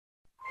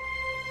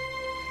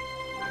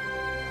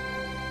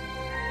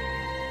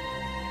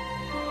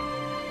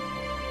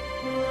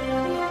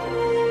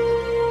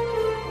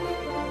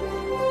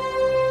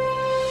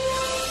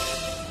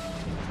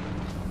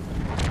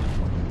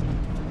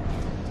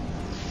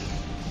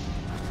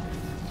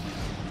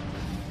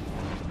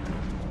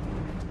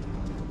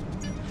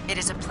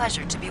is a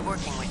pleasure to be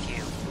working with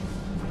you.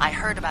 I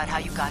heard about how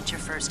you got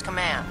your first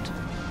command.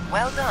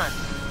 Well done.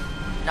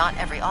 Not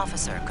every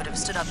officer could have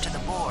stood up to the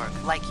Borg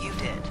like you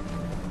did.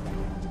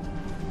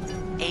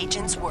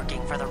 Agents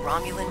working for the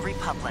Romulan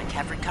Republic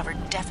have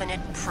recovered definite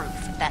proof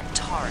that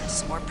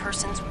Taris, or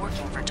persons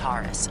working for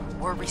Taris,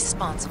 were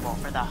responsible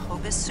for the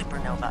Hobus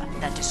supernova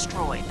that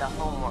destroyed the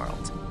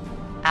homeworld.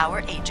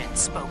 Our agent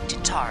spoke to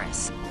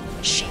Taris.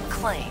 She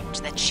claimed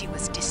that she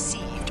was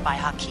deceived by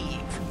Hakiv.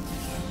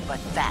 But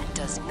that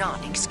does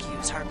not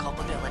excuse her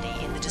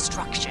culpability in the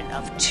destruction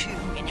of 2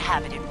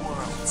 inhabited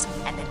worlds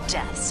and the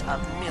deaths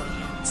of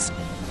millions.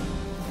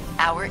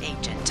 Our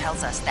agent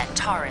tells us that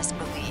Taris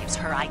believes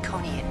her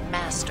Iconian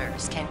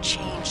masters can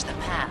change the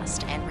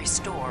past and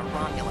restore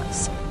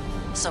Romulus.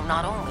 So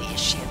not only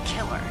is she a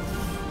killer,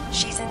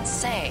 she's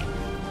insane.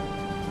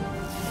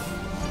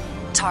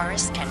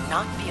 Taris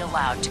cannot be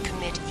allowed to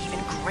commit even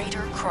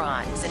greater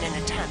crimes in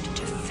an attempt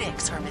to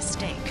fix her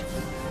mistake.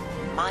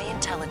 My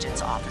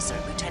intelligence officer,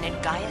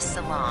 Lieutenant Gaius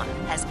Silan,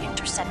 has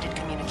intercepted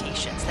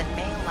communications that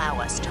may allow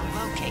us to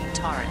locate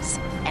Taris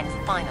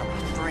and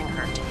finally bring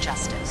her to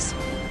justice.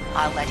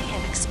 I'll let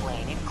him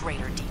explain in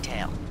greater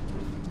detail.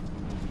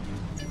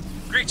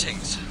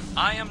 Greetings.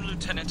 I am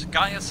Lieutenant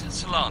Gaius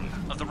Silan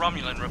of the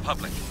Romulan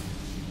Republic.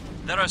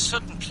 There are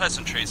certain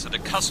pleasantries that are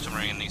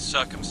customary in these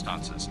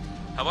circumstances.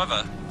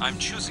 However, I'm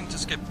choosing to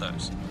skip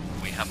those.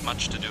 We have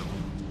much to do.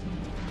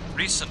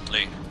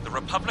 Recently, the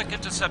Republic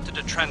intercepted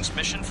a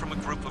transmission from a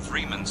group of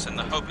Remans in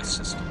the Hobus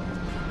system.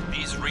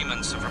 These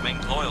Remans have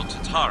remained loyal to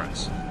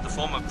Taris, the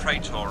former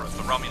Praetor of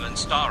the Romulan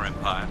Star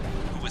Empire,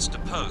 who was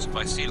deposed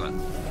by Sela.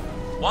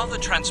 While the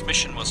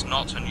transmission was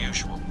not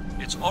unusual,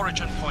 its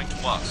origin point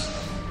was.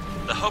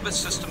 The Hobus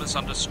system is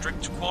under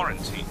strict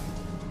quarantine.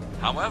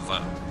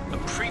 However, a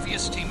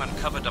previous team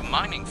uncovered a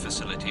mining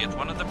facility at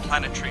one of the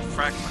planetary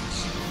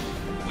fragments.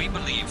 We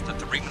believe that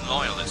the Reman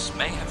loyalists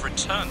may have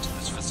returned to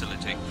this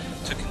facility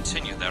to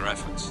continue their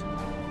efforts.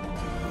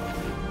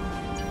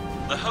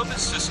 The Hobus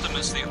system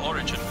is the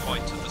origin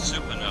point of the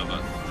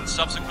supernova and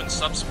subsequent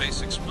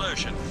subspace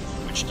explosion,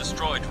 which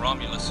destroyed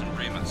Romulus and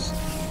Remus.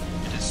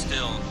 It is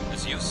still,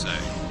 as you say,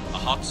 a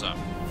hot zone.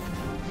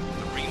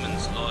 The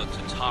Remans loyal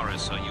to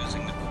Taris are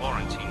using the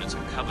quarantine as a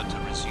cover to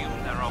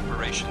resume their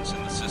operations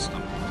in the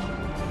system.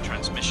 The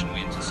transmission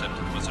we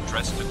intercepted was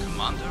addressed to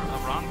Commander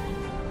R.R.W,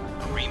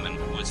 a Reman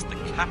who is the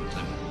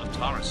captain of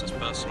Taris'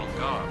 personal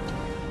guard.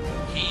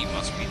 He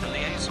must be the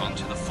liaison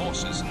to the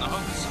forces in the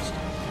Hobus system.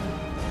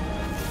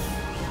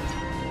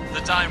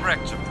 The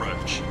direct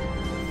approach.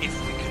 If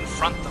we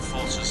confront the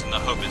forces in the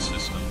Hobus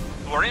system,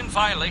 who are in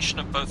violation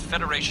of both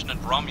Federation and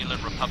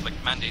Romulan Republic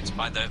mandates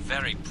by their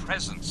very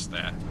presence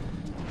there,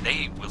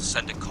 they will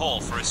send a call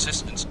for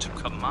assistance to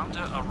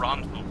Commander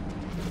R.R.W.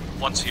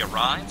 Once he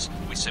arrives,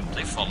 we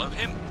simply follow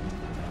him.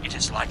 It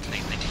is likely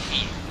that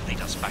he will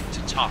lead us back to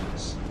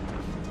Taris.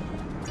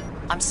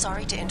 I'm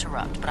sorry to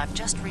interrupt, but I've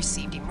just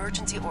received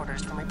emergency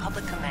orders from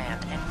Republic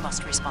Command and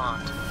must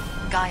respond.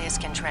 Gaius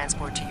can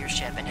transport to your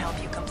ship and help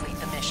you complete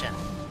the mission.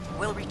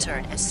 We'll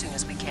return as soon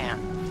as we can.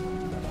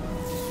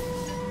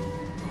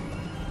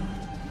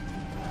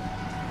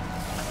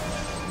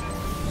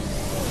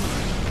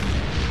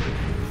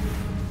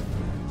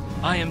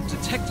 I am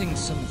detecting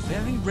some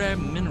very rare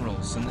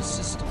minerals in the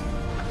system,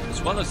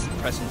 as well as the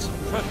presence of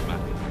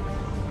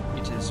protomatter.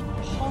 It is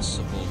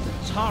possible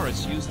that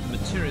Taris used the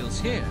materials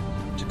here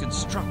to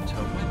construct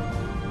her weapon.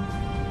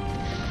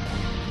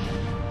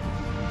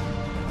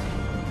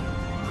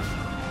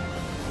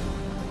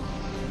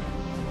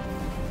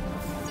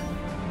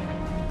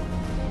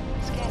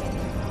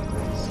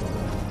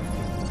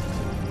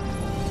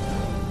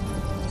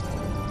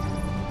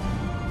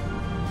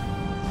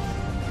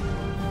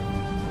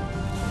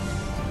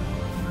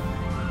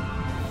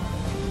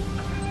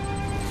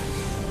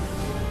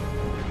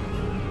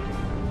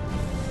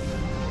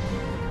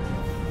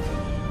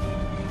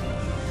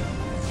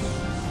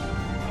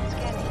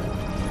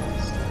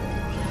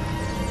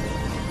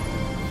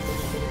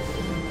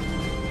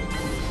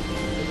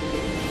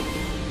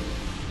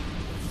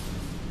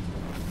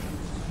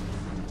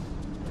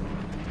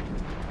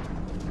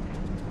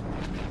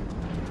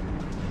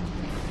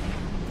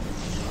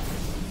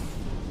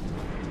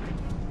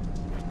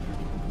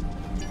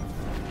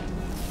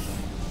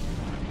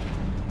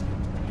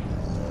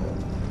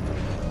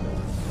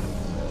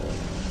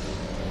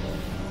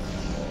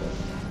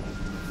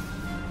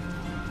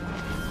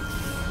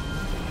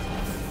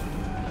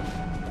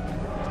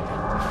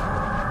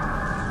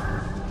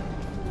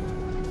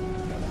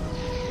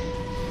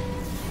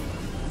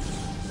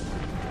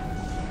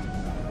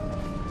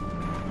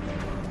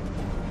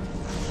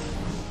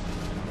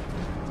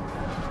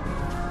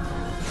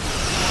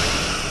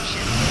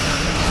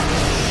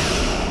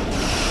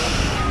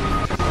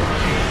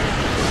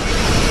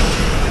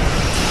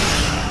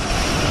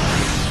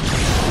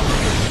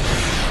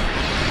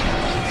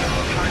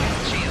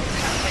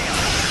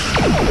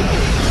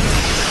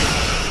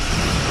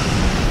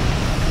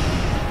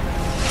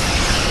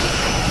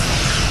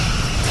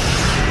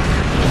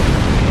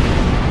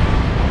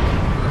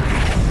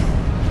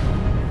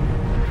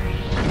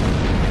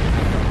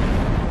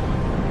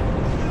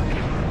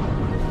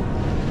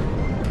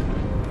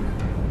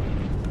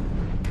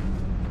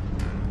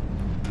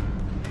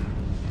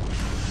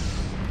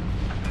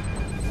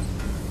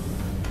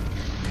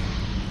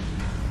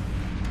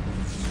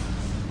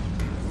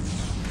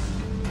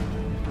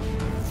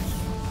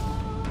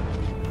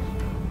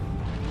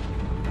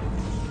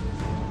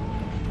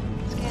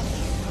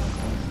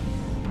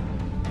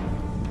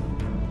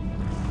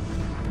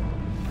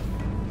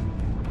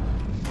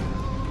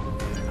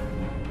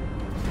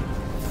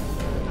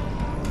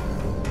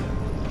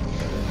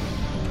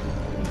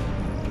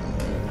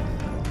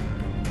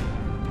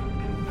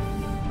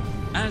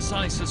 As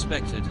I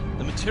suspected,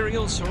 the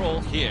materials are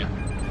all here.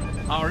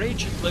 Our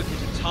agent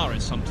located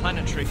Taris on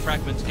planetary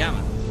fragment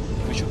Gamma.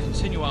 We shall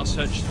continue our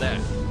search there.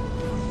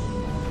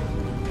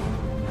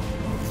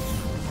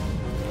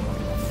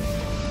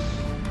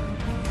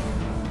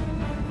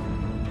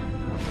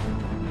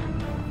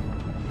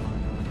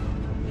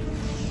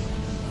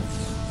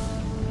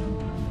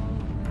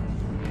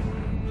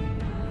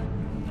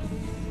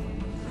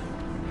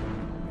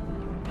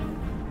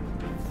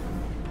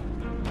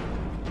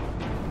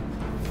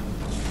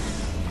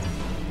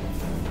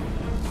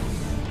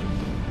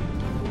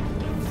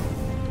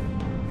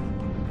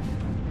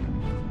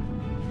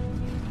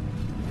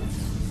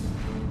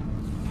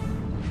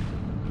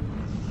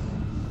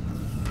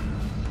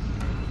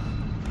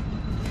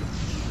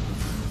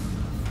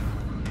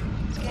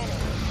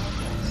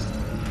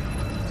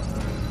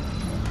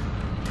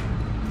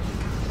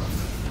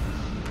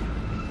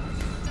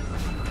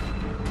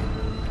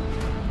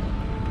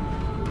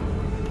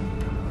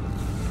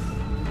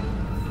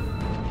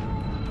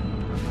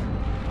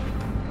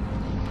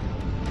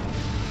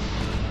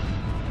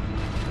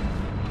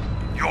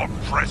 Your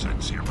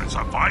presence here is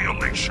a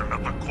violation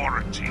of the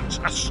quarantines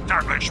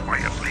established by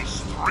at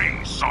least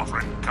 3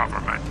 sovereign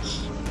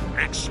governments.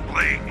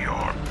 Explain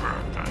your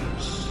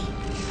purpose.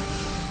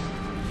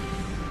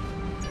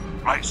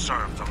 I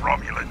serve the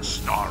Romulan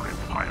Star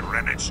Empire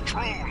and its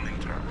true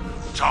leader,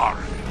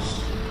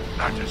 Taris.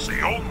 That is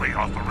the only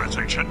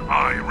authorization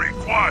I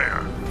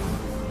require.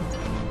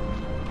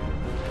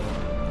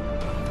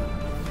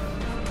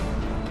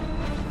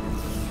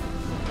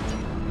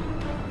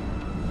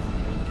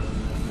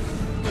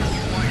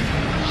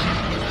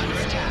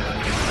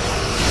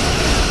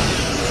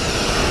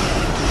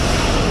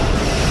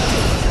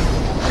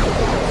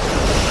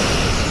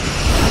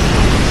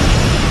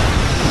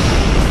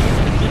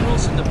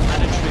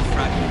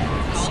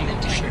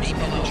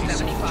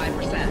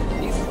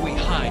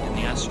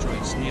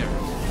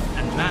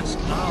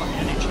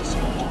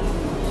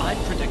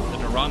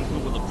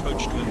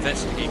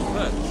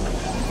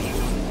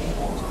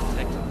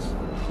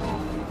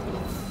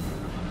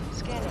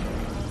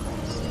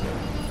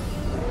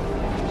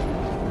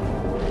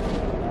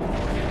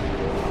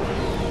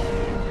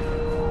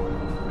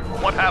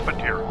 What happened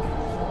here?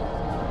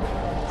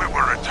 We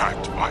were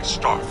attacked by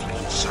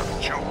Starfleet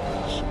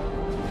Saboteurs.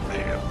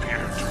 They appear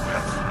to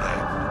have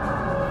fled.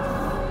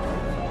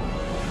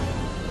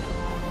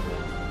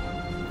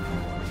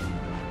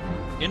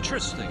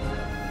 Interesting.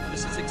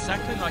 This is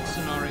exactly like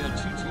scenario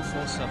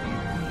 2247.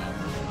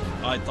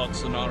 I thought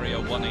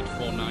scenario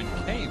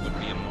 1849K would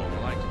be a more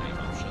likely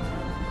option.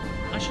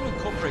 I shall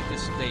incorporate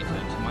this data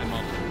into my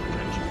modeling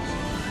projections.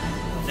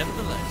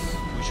 Nevertheless,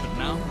 we should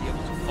now be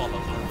able to follow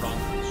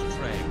Romulus'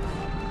 trail.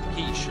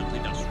 He should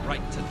lead us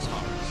right to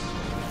Taris.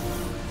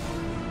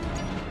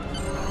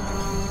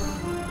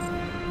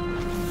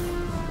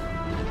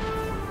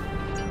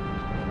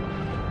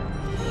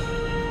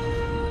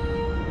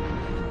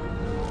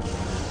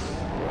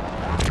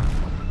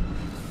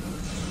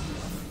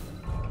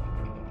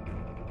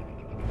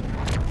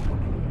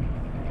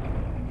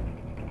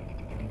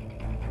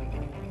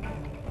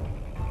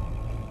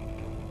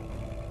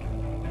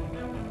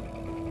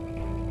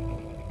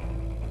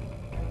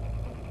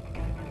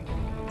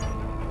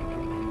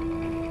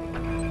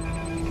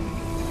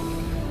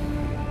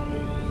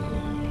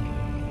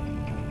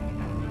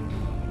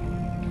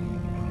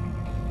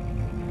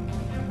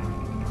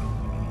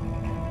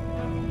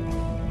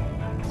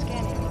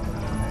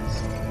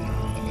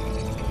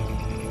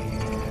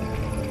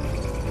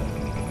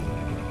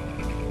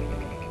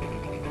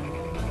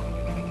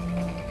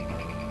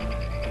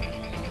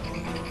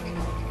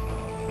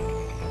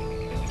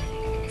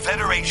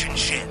 Federation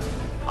ship.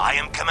 I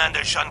am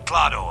Commander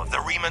Shanclado of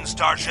the Riemann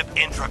starship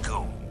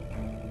Intraku.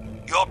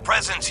 Your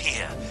presence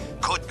here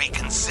could be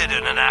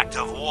considered an act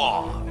of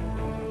war.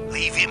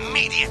 Leave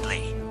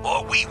immediately,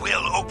 or we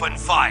will open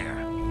fire.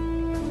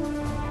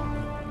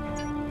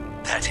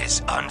 That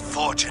is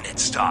unfortunate,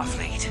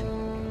 Starfleet.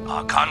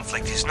 Our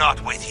conflict is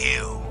not with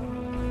you.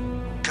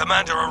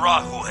 Commander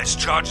Arahu has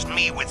charged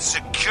me with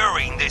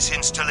securing this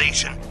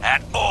installation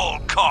at all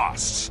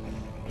costs.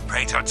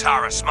 Praetor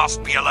Taris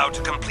must be allowed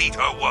to complete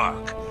her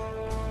work.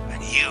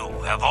 And you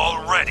have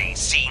already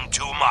seen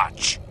too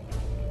much.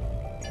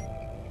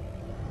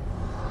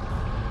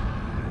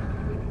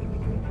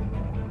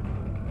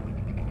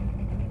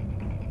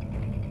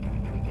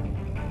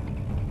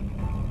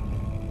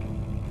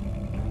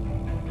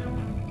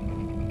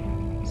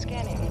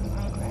 Scanning in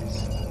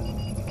progress.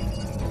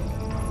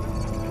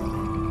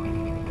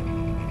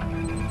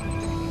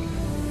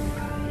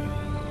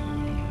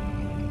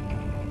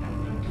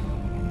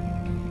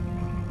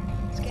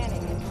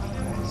 Scanning in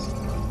progress.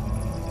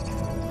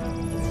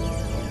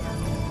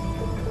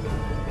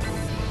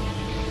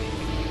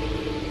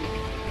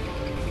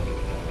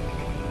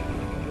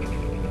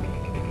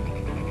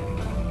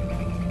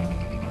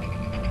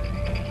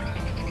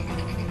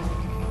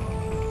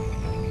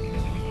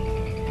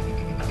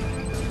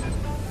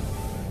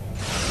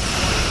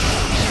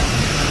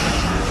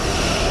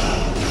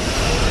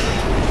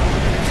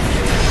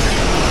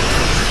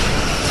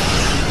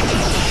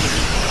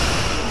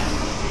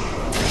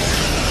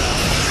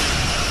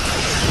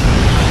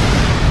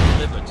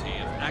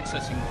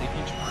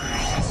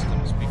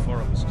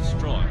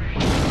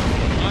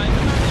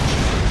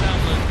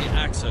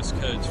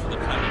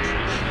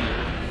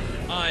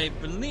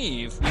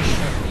 believe we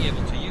should be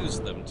able to use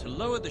them to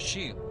lower the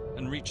shield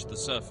and reach the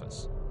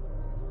surface.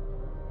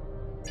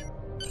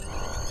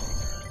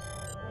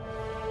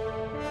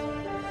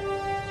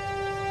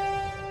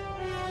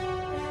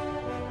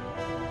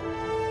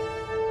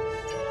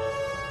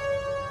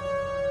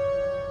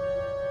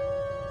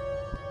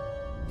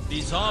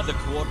 These are the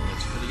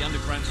coordinates for the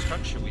underground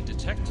structure we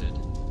detected.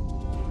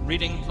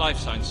 Reading life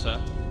signs,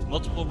 sir.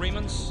 Multiple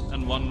Remans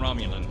and 1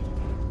 Romulan.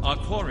 Our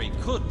quarry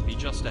could be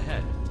just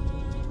ahead.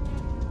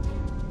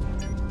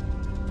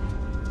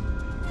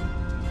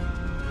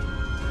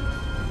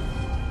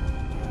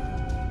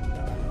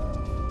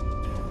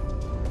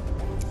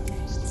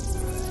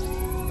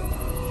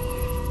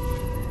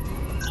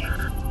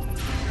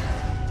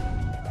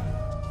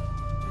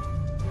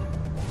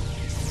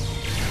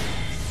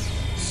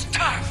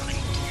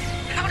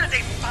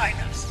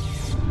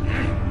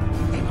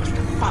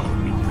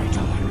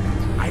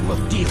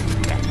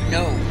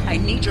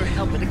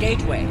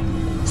 Gateway.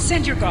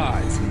 Send your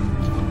guards.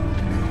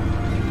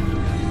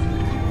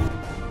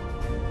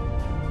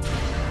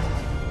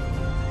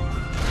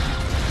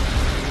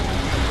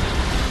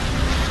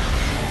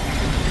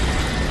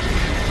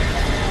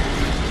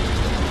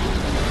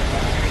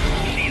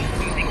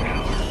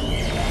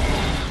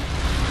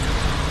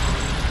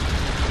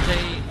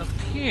 They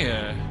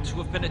appear to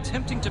have been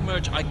attempting to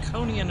merge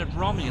Iconian and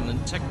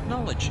Romulan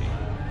technology,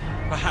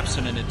 perhaps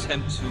in an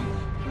attempt to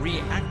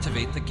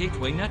reactivate the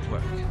Gateway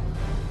network.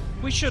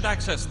 We should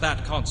access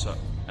that console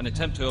and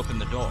attempt to open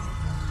the door.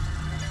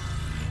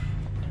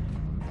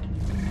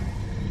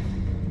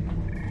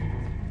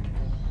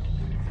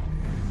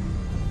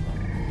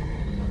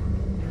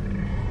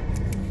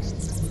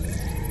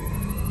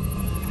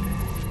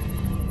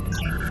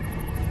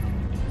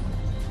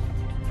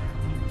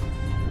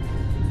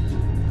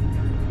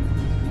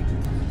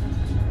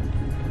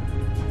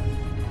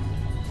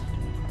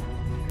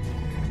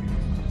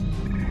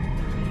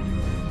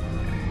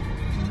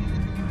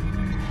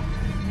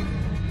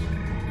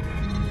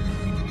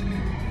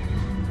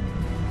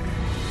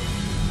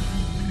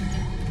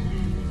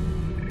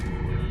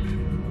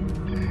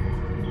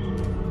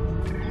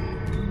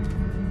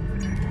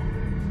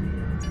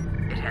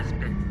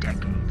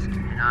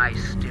 I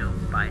still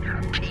find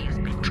her Key's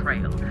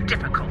betrayal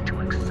difficult to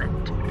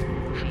accept.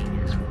 He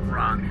is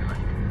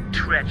Romulan.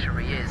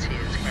 Treachery is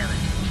his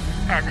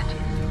heritage, as it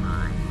is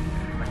mine.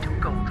 But to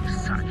go to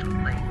such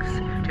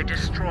lengths, to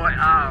destroy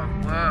our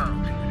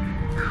world,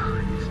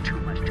 it is too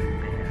much to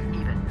bear,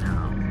 even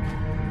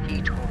now.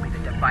 He told me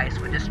the device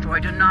would destroy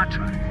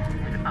Donatra,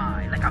 and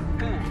I, like a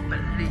fool,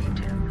 believed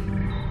him.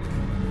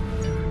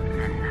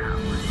 And now,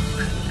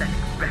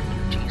 pathetic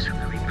refugees from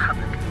the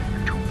Republic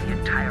have told the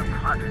entire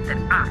quadrant that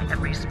I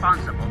am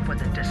responsible for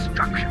the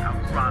destruction of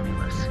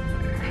Romulus.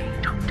 They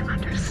don't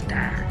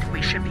understand.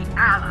 We should be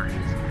allies.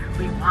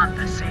 We want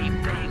the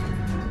same thing.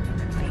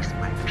 At least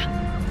my people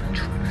know the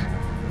truth.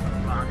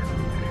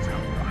 Romulus is a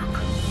rock.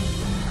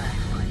 I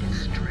find it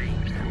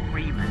strange that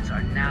Remans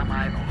are now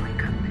my only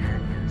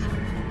companions.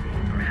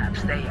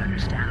 Perhaps they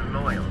understand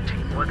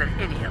loyalty more than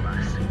any of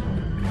us.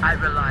 I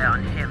rely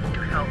on him to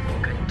help me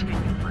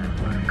continue my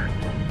work.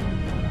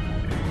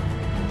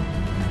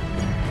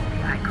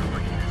 The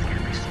Iconians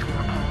can restore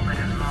all that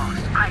is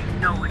lost. I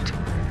know it.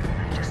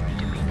 I just need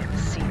to make them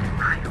see that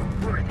I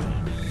am worthy.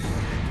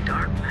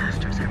 Dark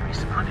Masters have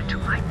responded to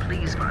my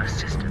pleas for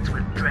assistance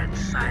with dread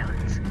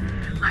silence.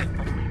 My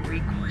only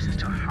recourse is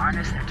to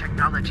harness their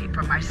technology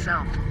for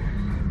myself.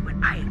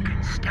 When I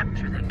can step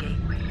through the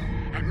gateway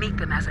and meet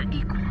them as an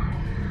equal,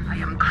 I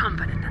am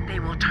confident that they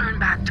will turn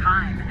back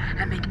time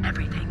and make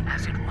everything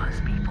as it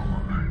was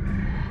before.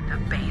 The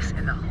base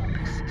in the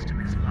Hobus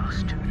system is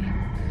lost to me,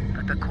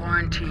 but the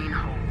quarantine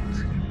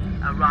holds.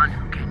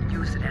 Aranu can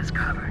use it as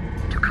cover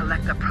to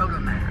collect the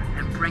protomatter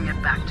and bring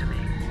it back to me.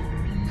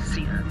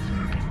 Sita is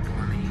looking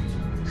for me.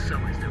 So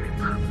is the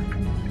Republic.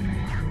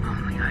 If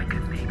only I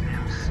could make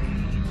them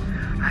see.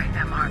 I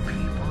am our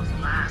people's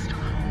last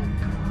hope.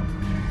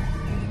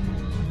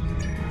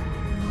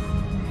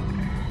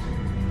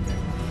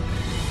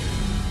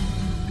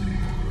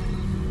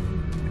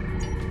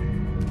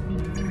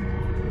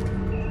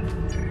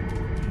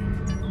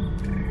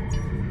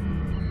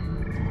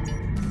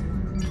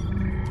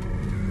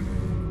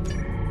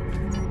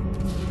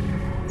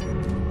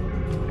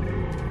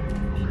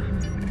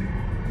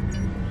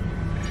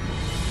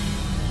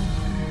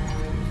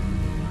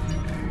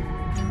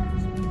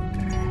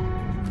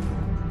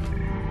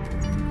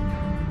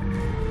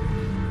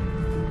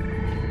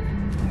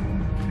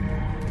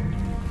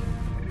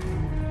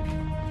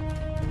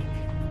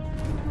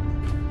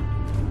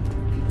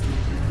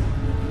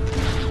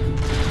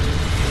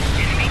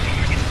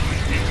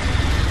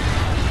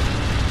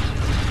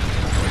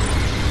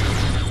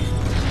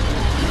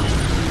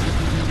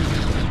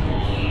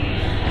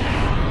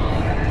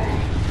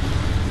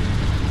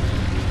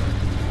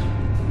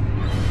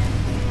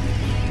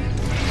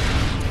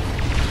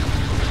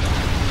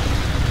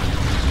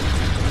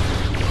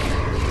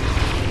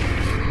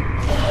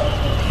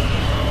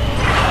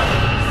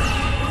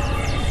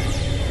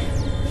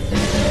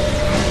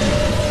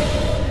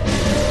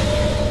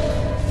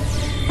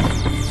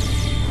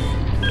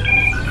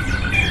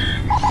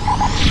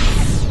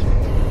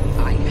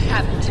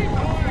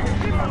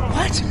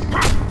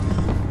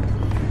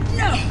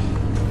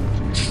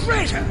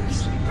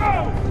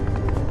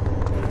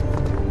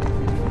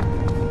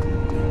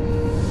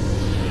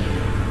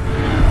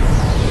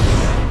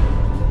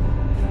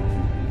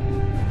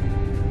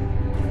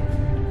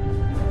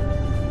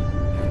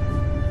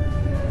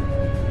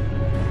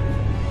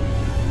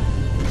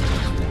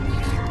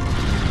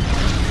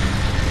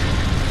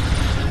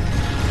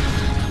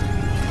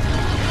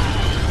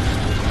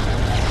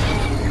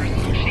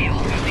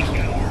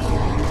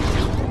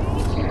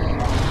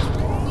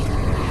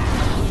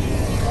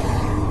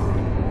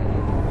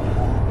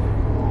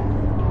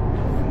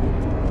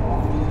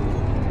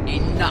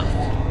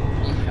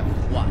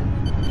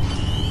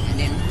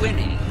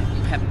 winning,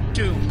 you have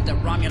doomed the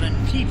Romulan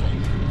people.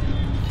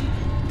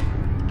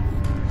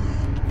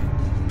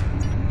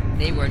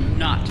 They were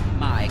not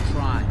my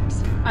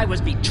crimes. I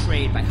was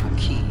betrayed by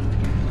Hakim.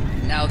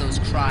 Now those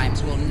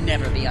crimes will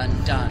never be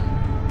undone.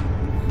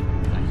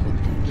 I hope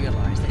you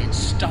realize that in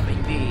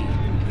stopping me,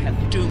 you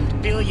have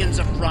doomed billions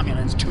of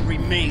Romulans to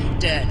remain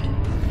dead.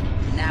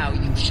 Now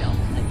you shall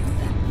live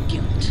that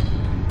guilt,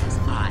 as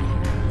I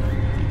have.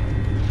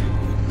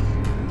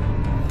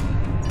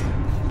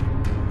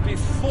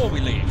 Before we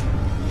leave,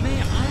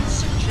 may I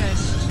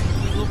suggest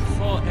we look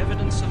for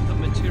evidence of the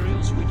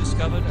materials we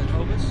discovered at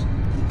Hobus?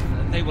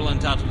 They will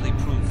undoubtedly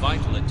prove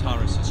vital at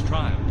Taris'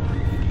 trial.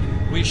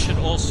 We should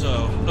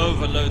also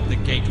overload the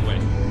gateway,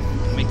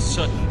 make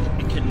certain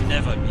it can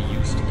never be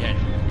used again.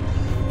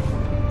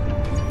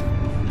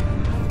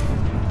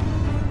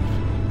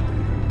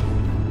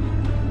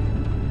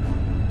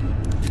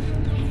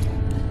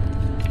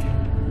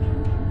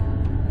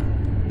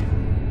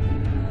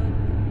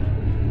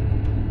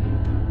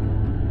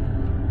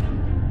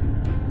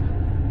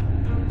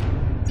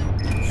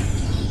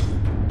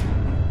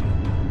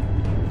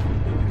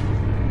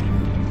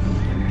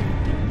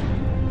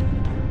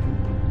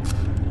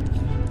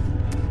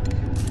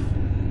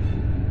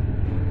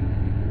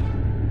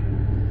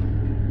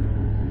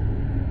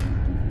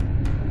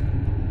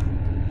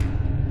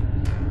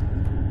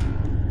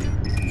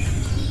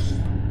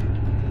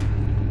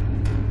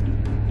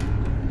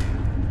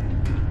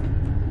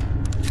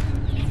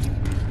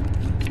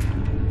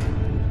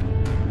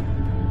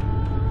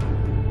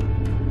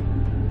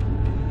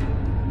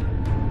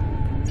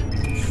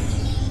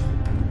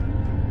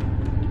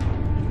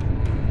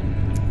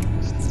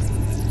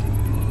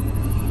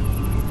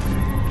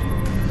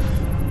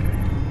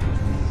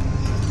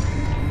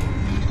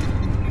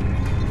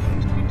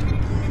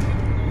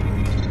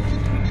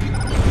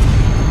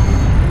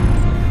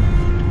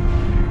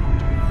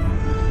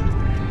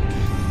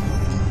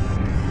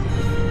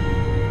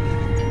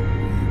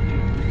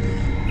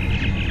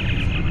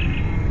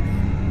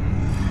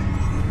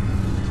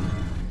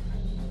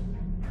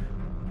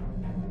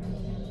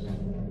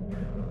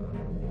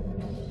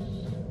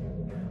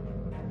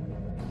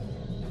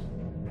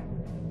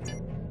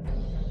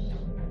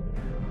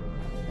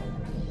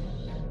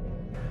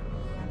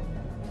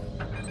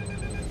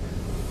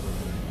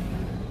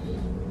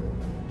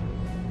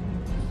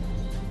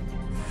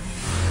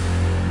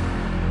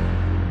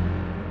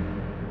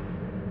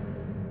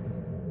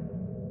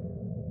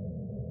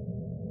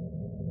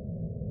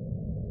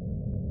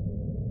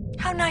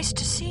 How nice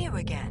to see you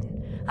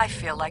again. I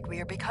feel like we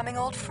are becoming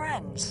old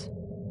friends.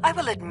 I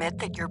will admit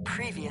that your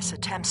previous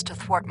attempts to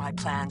thwart my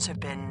plans have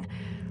been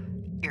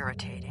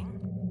irritating,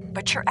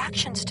 but your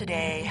actions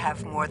today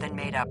have more than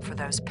made up for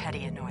those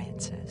petty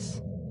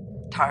annoyances.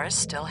 Taris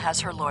still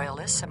has her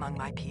loyalists among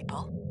my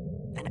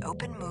people. An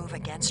open move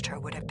against her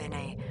would have been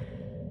a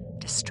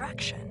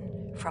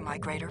distraction from my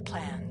greater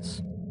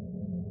plans.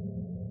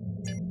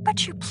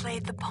 But you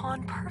played the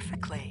pawn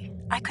perfectly.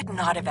 I could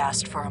not have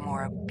asked for a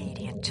more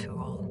obedient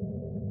tool.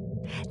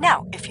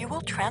 Now, if you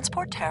will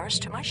transport Taris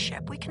to my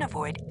ship, we can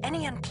avoid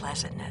any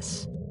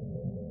unpleasantness.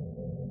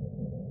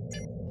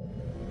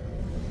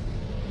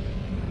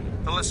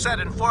 The Lisette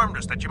informed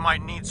us that you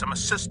might need some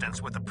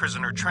assistance with the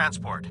prisoner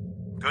transport.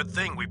 Good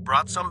thing we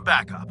brought some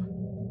backup.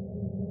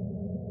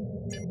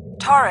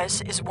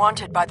 Taris is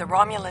wanted by the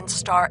Romulan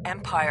Star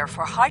Empire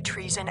for high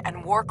treason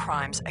and war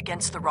crimes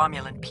against the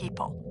Romulan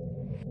people.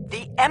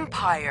 The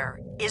Empire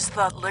is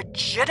the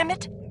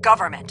legitimate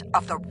government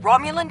of the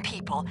Romulan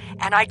people,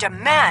 and I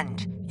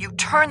demand you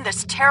turn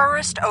this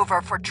terrorist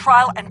over for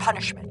trial and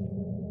punishment.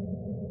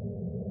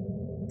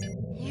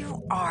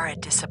 You are a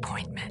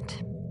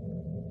disappointment.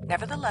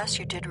 Nevertheless,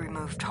 you did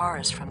remove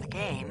Taris from the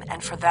game,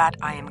 and for that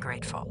I am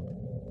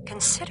grateful.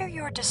 Consider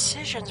your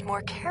decisions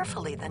more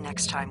carefully the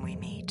next time we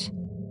meet.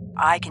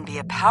 I can be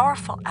a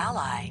powerful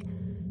ally,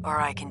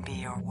 or I can be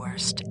your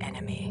worst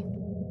enemy.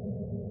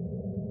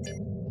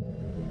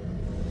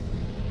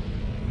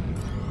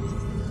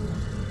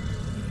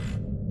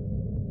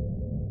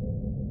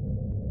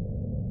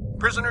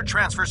 Prisoner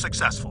transfer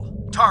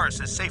successful.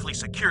 Taris is safely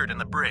secured in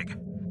the brig.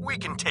 We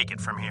can take it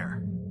from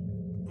here.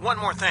 One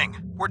more thing.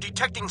 We're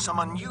detecting some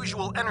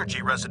unusual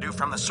energy residue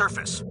from the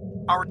surface.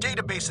 Our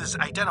databases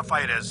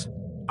identify it as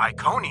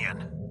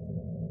Iconian.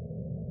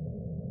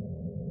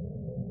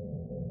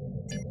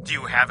 Do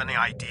you have any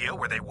idea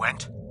where they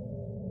went?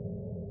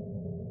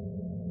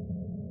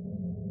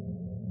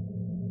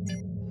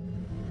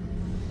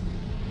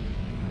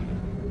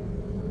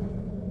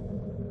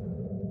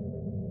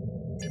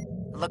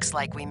 Looks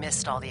like we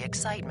missed all the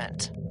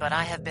excitement, but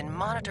I have been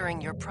monitoring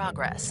your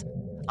progress.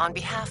 On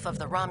behalf of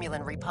the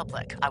Romulan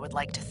Republic, I would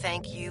like to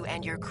thank you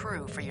and your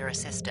crew for your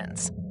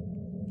assistance.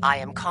 I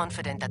am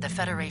confident that the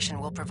Federation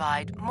will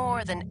provide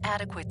more than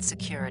adequate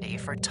security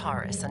for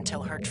Taris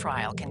until her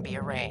trial can be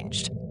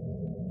arranged.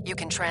 You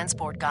can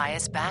transport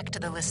Gaius back to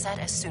the Lisette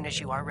as soon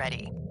as you are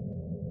ready.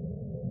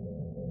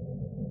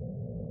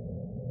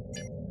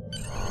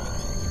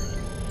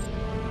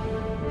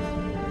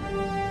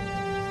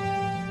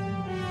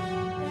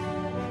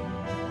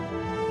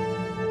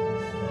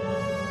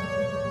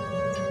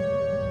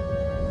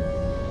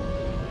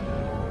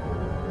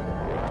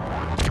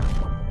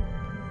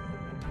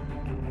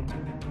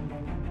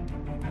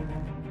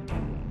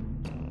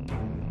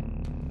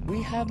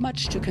 We have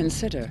much to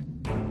consider.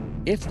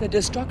 If the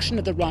destruction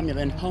of the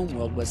Romulan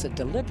homeworld was a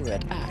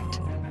deliberate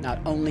act, not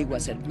only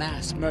was it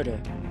mass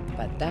murder,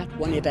 but that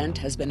one event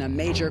has been a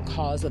major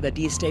cause of the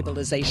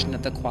destabilization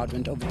of the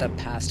quadrant over the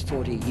past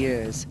 40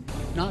 years,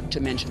 not to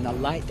mention the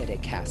light that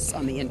it casts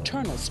on the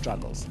internal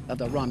struggles of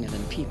the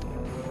Romulan people.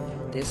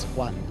 This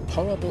one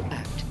horrible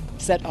act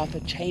set off a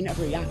chain of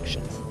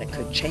reactions that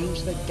could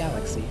change the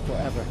galaxy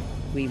forever.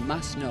 We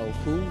must know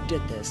who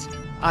did this.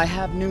 I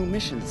have new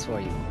missions for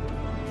you.